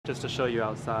Just to show you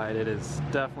outside, it is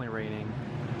definitely raining.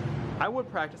 I would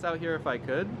practice out here if I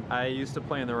could. I used to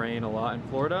play in the rain a lot in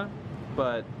Florida,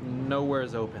 but nowhere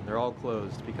is open. They're all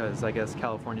closed because I guess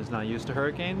California's not used to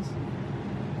hurricanes.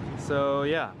 So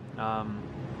yeah,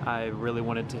 I really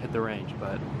wanted to hit the range,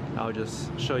 but I'll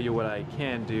just show you what I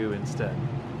can do instead.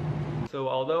 So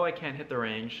although I can't hit the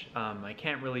range, I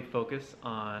can't really focus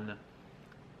on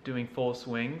doing full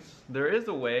swings. There is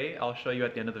a way, I'll show you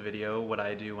at the end of the video what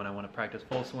I do when I want to practice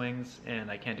full swings and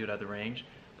I can't do it at the range.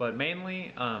 But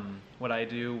mainly what I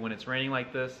do when it's raining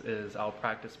like this is I'll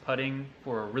practice putting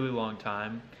for a really long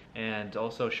time and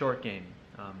also short game.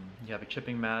 You have a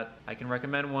chipping mat. I can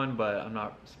recommend one, but I'm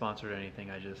not sponsored or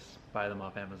anything. I just buy them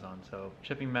off Amazon. So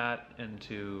chipping mat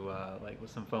into like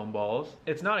with some foam balls.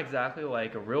 It's not exactly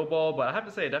like a real ball, but I have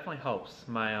to say it definitely helps.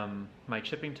 My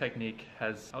chipping technique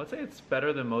has, I would say it's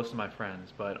better than most of my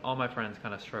friends, but all my friends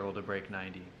kind of struggle to break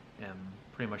 90. I'm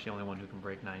pretty much the only one who can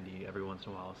break 90 every once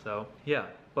in a while. So yeah,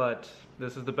 but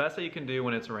this is the best that you can do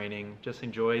when it's raining. Just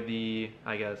enjoy the,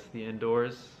 I guess, the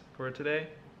indoors for today.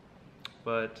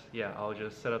 But yeah, I'll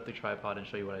just set up the tripod and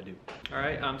show you what I do. All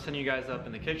right, I'm sending you guys up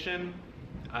in the kitchen.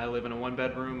 I live in a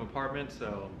 1-bedroom apartment,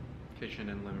 so kitchen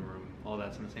and living room, all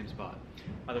that's in the same spot.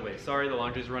 By the way, sorry the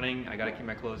laundry's running. I gotta keep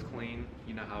my clothes clean.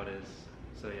 You know how it is.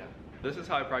 So yeah, this is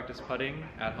how I practice putting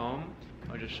at home.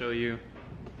 I'll just show you.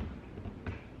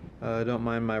 Don't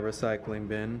mind my recycling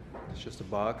bin. It's just a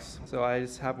box. So I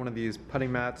just have one of these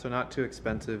putting mats. They're not too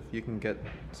expensive. You can get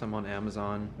some on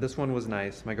Amazon. This one was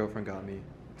nice. My girlfriend got me.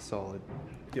 Solid.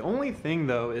 The only thing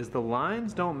though is the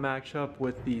lines don't match up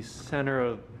with the center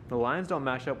of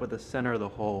the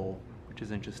hole, which is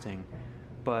interesting.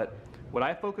 But what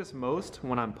I focus most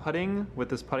when I'm putting with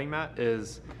this putting mat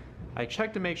is I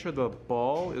check to make sure the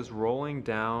ball is rolling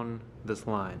down this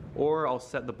line, or I'll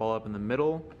set the ball up in the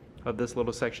middle of this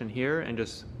little section here and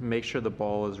just make sure the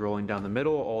ball is rolling down the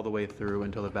middle all the way through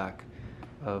until the back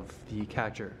of the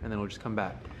catcher, and then it'll just come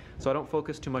back. So I don't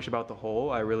focus too much about the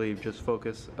hole. I really just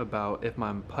focus about if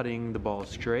I'm putting the ball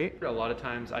straight. A lot of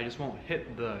times I just won't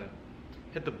hit the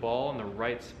ball in the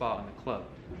right spot on the club.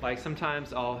 Like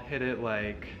sometimes I'll hit it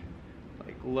like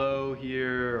low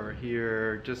here or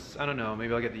here, just, I don't know,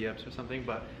 maybe I'll get the yips or something.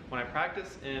 But when I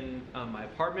practice in my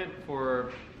apartment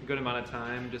for a good amount of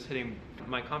time, just hitting,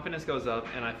 my confidence goes up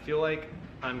and I feel like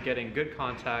I'm getting good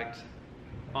contact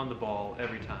on the ball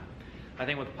every time. I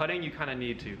think with putting you kind of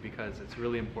need to, because it's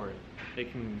really important.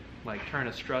 It can like turn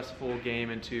a stressful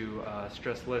game into a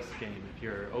stressless game if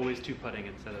you're always 2-putting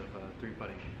instead of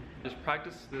 3-putting. Just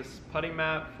practice this putting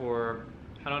mat for,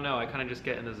 I don't know, I kind of just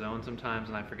get in the zone sometimes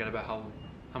and I forget about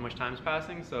how much time's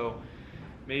passing. So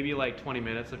maybe like 20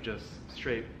 minutes of just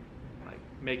straight like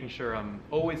making sure I'm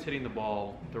always hitting the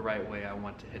ball the right way I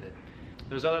want to hit it.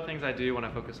 There's other things I do when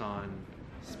I focus on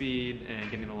speed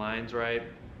and getting the lines right.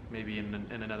 Maybe in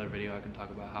another video I can talk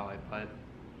about how I putt,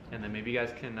 and then maybe you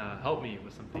guys can help me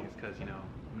with some things, because you know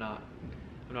I'm not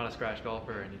a scratch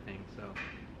golfer or anything, so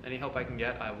any help I can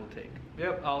get I will take.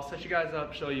 Yep, I'll set you guys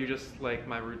up, show you just like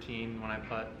my routine when I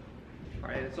putt. All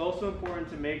right, it's also important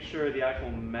to make sure the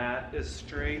actual mat is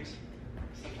straight.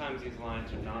 Sometimes these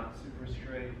lines are not super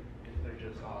straight if they're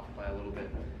just off by a little bit.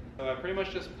 So I pretty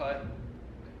much just putt.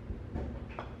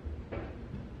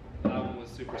 That one was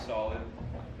super solid,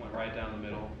 went right down the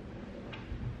middle.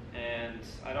 And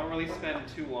I don't really spend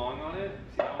too long on it.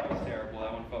 See, that one was terrible,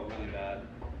 that one felt really bad.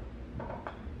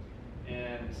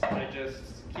 And I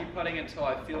just keep putting until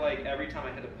I feel like every time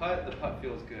I hit a putt, the putt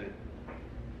feels good.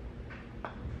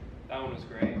 That one was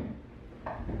great.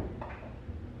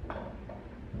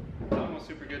 That one was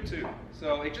super good too.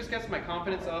 So it just gets my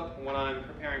confidence up when I'm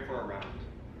preparing for a round.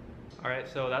 All right,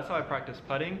 so that's how I practice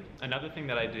putting. Another thing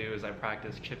that I do is I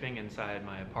practice chipping inside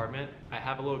my apartment. I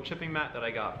have a little chipping mat that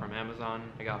I got from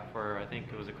Amazon. I got for, I think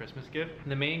it was a Christmas gift.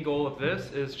 And the main goal of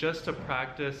this is just to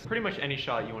practice pretty much any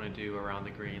shot you want to do around the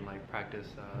green, like practice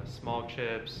small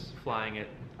chips, flying it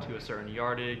to a certain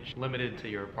yardage, limited to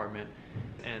your apartment.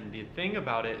 And the thing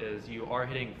about it is you are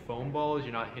hitting foam balls,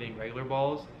 you're not hitting regular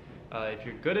balls. If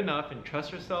you're good enough and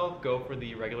trust yourself, go for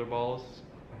the regular balls.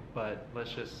 But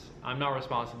I'm not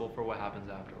responsible for what happens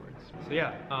afterwards. So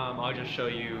yeah, I'll just show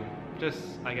you just,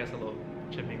 I guess, a little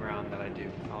chipping round that I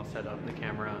do. I'll set up the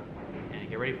camera and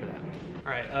get ready for that.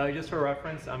 All right, just for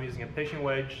reference, I'm using a pitching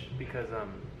wedge because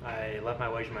I left my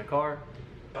wedge in my car.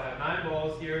 I have 9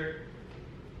 balls here.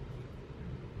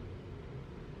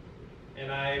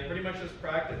 And I pretty much just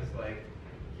practice, like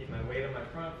keep my weight on my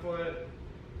front foot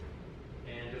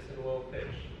and just hit a little pitch.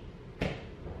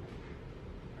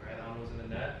 Alright, that one was in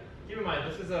the net. Keep in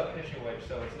mind, this is a pitching wedge,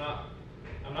 so it's not,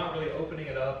 I'm not really opening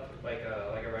it up like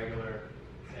a regular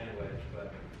sand wedge,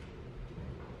 but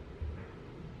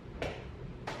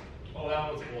that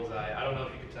one was a bullseye. I don't know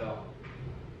if you could tell.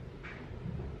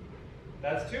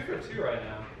 That's 2 for 2 right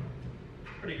now.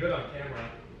 Pretty good on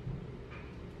camera.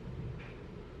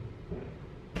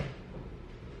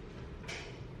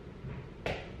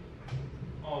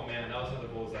 Oh man, that was another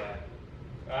bullseye.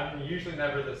 I'm usually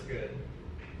never this good.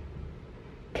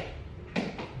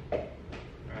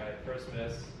 Alright, first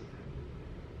miss.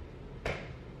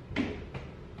 Alright,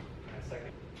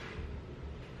 second.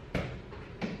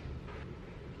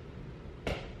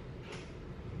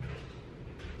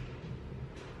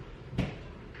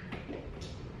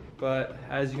 But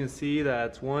as you can see,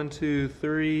 that's 1, 2,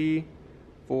 3,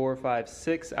 4, 5,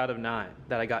 6 out of 9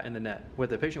 that I got in the net with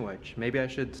the pitching wedge. Maybe I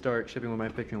should start chipping with my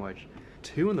pitching wedge.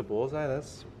 2 in the bullseye,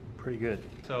 that's pretty good.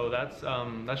 So that's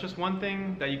just one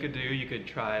thing that you could do. You could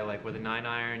try like with a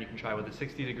 9-iron, you can try with a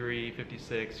 60 degree,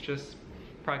 56, just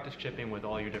practice chipping with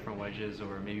all your different wedges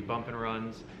or maybe bump and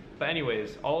runs. But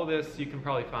anyways, all of this you can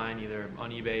probably find either on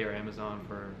eBay or Amazon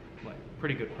for like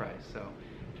pretty good price. So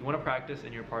if you want to practice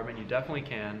in your apartment, you definitely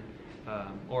can.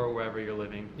 Or wherever you're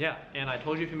living. Yeah, and I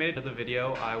told you if you made it to the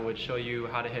video, I would show you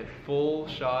how to hit full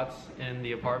shots in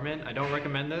the apartment. I don't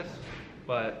recommend this,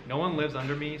 but no one lives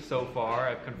under me so far,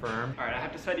 I've confirmed. All right, I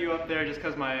have to set you up there just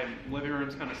because my living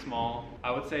room's kind of small.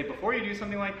 I would say before you do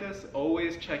something like this,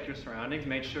 always check your surroundings.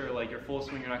 Make sure like your full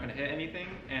swing, you're not gonna hit anything.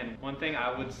 And one thing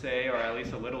I would say, or at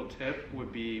least a little tip,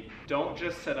 would be don't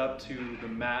just set up to the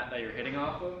mat that you're hitting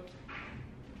off of.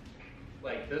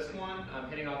 Like this one, I'm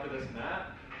hitting off of this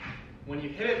mat. When you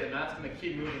hit it, the mat's going to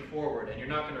keep moving forward and you're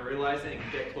not going to realize it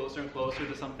and get closer and closer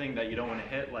to something that you don't want to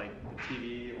hit, like the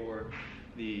TV or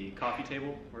the coffee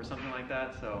table or something like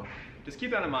that. So just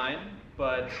keep that in mind.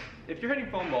 But if you're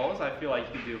hitting foam balls, I feel like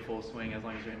you can do a full swing as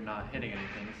long as you're not hitting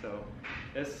anything. So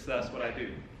that's what I do.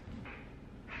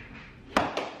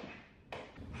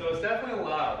 So it's definitely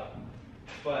loud,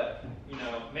 but you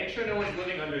know, make sure no one's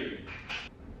living under you.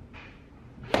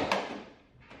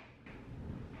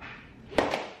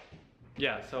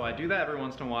 Yeah, so I do that every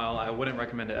once in a while. I wouldn't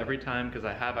recommend it every time because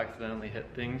I have accidentally hit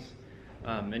things.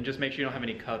 And just make sure you don't have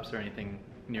any cups or anything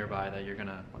nearby that you're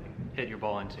gonna like hit your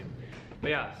ball into. But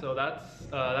yeah, so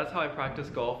that's how I practice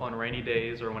golf on rainy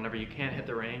days or whenever you can't hit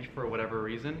the range for whatever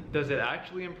reason. Does it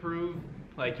actually improve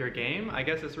like your game? I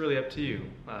guess it's really up to you.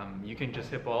 You can just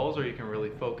hit balls or you can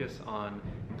really focus on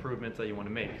improvements that you want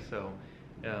to make. So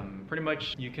pretty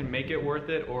much you can make it worth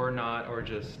it or not, or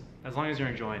just as long as you're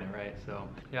enjoying it, right? So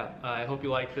yeah, I hope you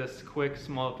like this quick,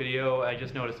 small video. I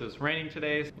just noticed it was raining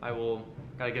today. So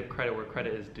gotta give credit where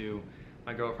credit is due.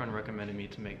 My girlfriend recommended me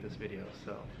to make this video,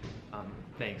 so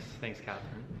thanks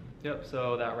Catherine. Yep,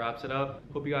 so that wraps it up.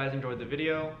 Hope you guys enjoyed the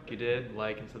video. If you did,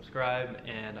 like and subscribe,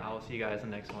 and I'll see you guys in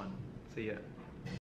the next one. See ya.